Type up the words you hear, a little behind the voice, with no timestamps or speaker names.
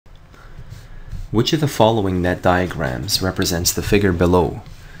Which of the following net diagrams represents the figure below?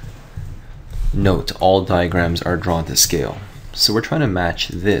 Note, all diagrams are drawn to scale. So we're trying to match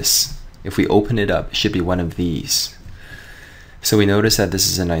this. If we open it up, it should be one of these. So we notice that this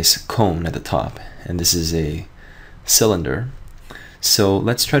is a nice cone at the top, and this is a cylinder. So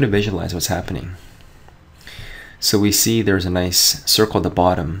let's try to visualize what's happening. So we see there's a nice circle at the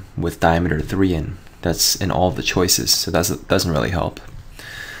bottom with diameter 3 in. That's in all of the choices, so that doesn't really help.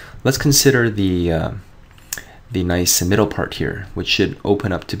 Let's consider the nice middle part here, which should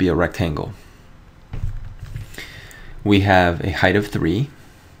open up to be a rectangle. We have a height of 3,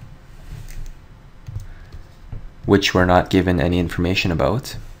 which we're not given any information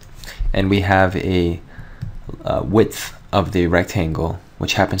about, and we have a width of the rectangle,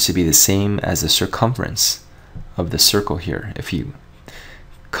 which happens to be the same as the circumference of the circle here. If you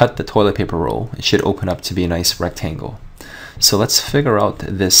cut the toilet paper roll, it should open up to be a nice rectangle. So let's figure out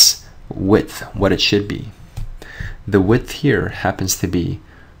this width, what it should be. The width here happens to be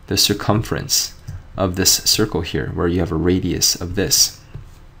the circumference of this circle here, where you have a radius of this.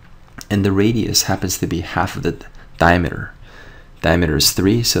 And the radius happens to be half of the diameter. Diameter is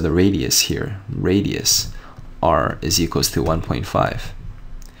 3, so the radius here, radius, r, is equals to 1.5.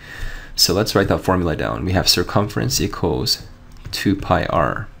 So let's write that formula down. We have circumference equals 2 pi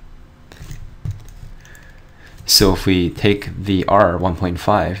r. So if we take the r,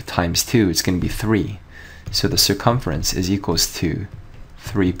 1.5, times 2, it's going to be 3. So the circumference is equals to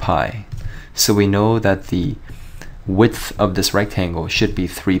 3 pi. So we know that the width of this rectangle should be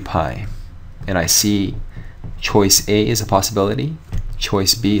 3 pi. And I see choice A is a possibility,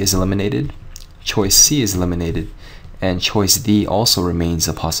 choice B is eliminated, choice C is eliminated, and choice D also remains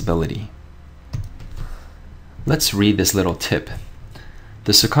a possibility. Let's read this little tip.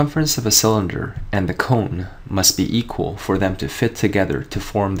 The circumference of a cylinder and the cone must be equal for them to fit together to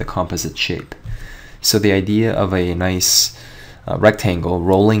form the composite shape. So the idea of a nice rectangle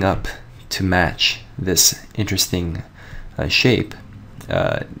rolling up to match this interesting shape,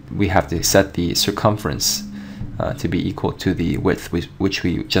 we have to set the circumference to be equal to the width, which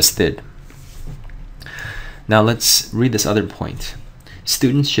we just did. Now let's read this other point.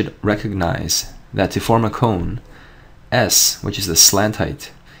 Students should recognize that to form a cone, S, which is the slant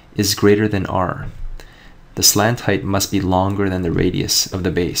height, is greater than R. The slant height must be longer than the radius of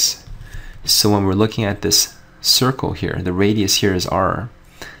the base. So when we're looking at this circle here, the radius here is R.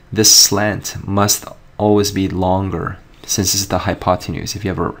 This slant must always be longer, since this is the hypotenuse. If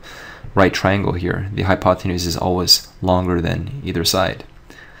you have a right triangle here, the hypotenuse is always longer than either side.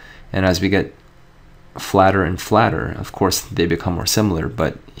 And as we get flatter and flatter, of course they become more similar,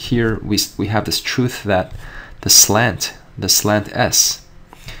 but here we have this truth that the slant S,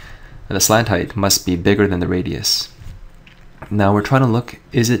 the slant height, must be bigger than the radius. Now we're trying to look,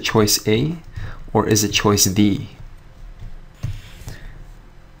 is it choice A or is it choice D?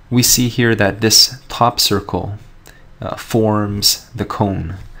 We see here that this top circle forms the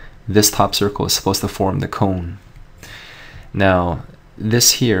cone. This top circle is supposed to form the cone. Now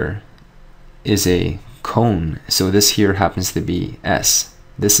this here is a cone, so this here happens to be S.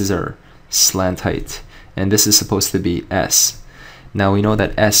 This is our slant height, and this is supposed to be S. Now we know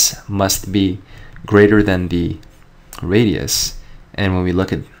that S must be greater than the radius, and when we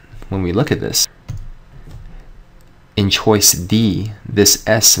look at this, in choice D, this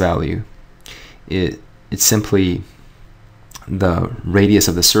S value, it's simply the radius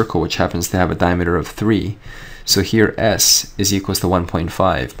of the circle, which happens to have a diameter of 3. So here S is equals to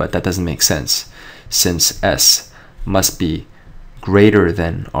 1.5, but that doesn't make sense, since S must be greater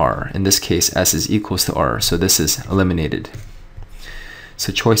than R. In this case, S is equals to R, so this is eliminated.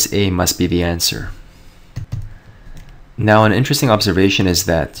 So choice A must be the answer. Now an interesting observation is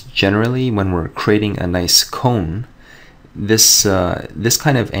that generally when we're creating a nice cone, this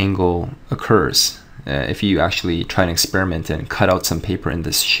kind of angle occurs. If you actually try and experiment and cut out some paper in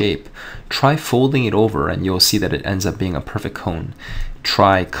this shape, try folding it over and you'll see that it ends up being a perfect cone.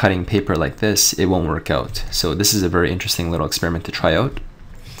 Try cutting paper like this, it won't work out. So this is a very interesting little experiment to try out.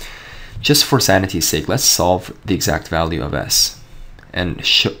 Just for sanity's sake, let's solve the exact value of S and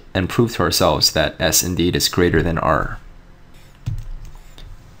prove to ourselves that S indeed is greater than R.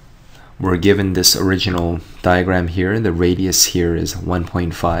 We're given this original diagram here. The radius here is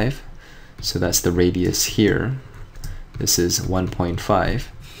 1.5. So that's the radius here. This is 1.5.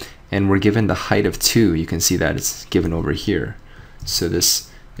 And we're given the height of 2. You can see that it's given over here. So this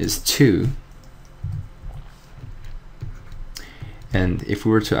is 2. And if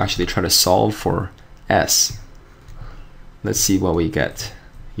we were to actually try to solve for S, let's see what we get.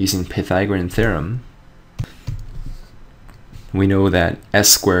 Using Pythagorean theorem, we know that s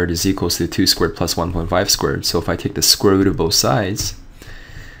squared is equals to 2 squared plus 1.5 squared. So if I take the square root of both sides,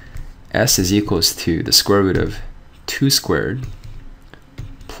 s is equals to the square root of 2 squared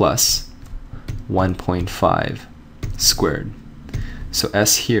plus 1.5 squared. So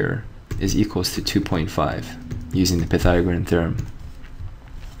s here is equals to 2.5 using the Pythagorean theorem.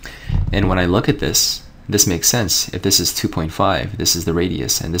 And when I look at this, this makes sense. If this is 2.5, this is the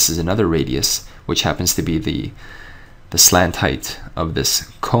radius, and this is another radius, which happens to be the slant height of this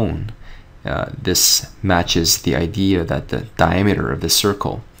cone. This matches the idea that the diameter of this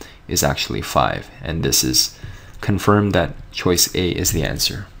circle is actually 5, and this is confirmed that choice A is the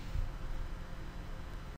answer.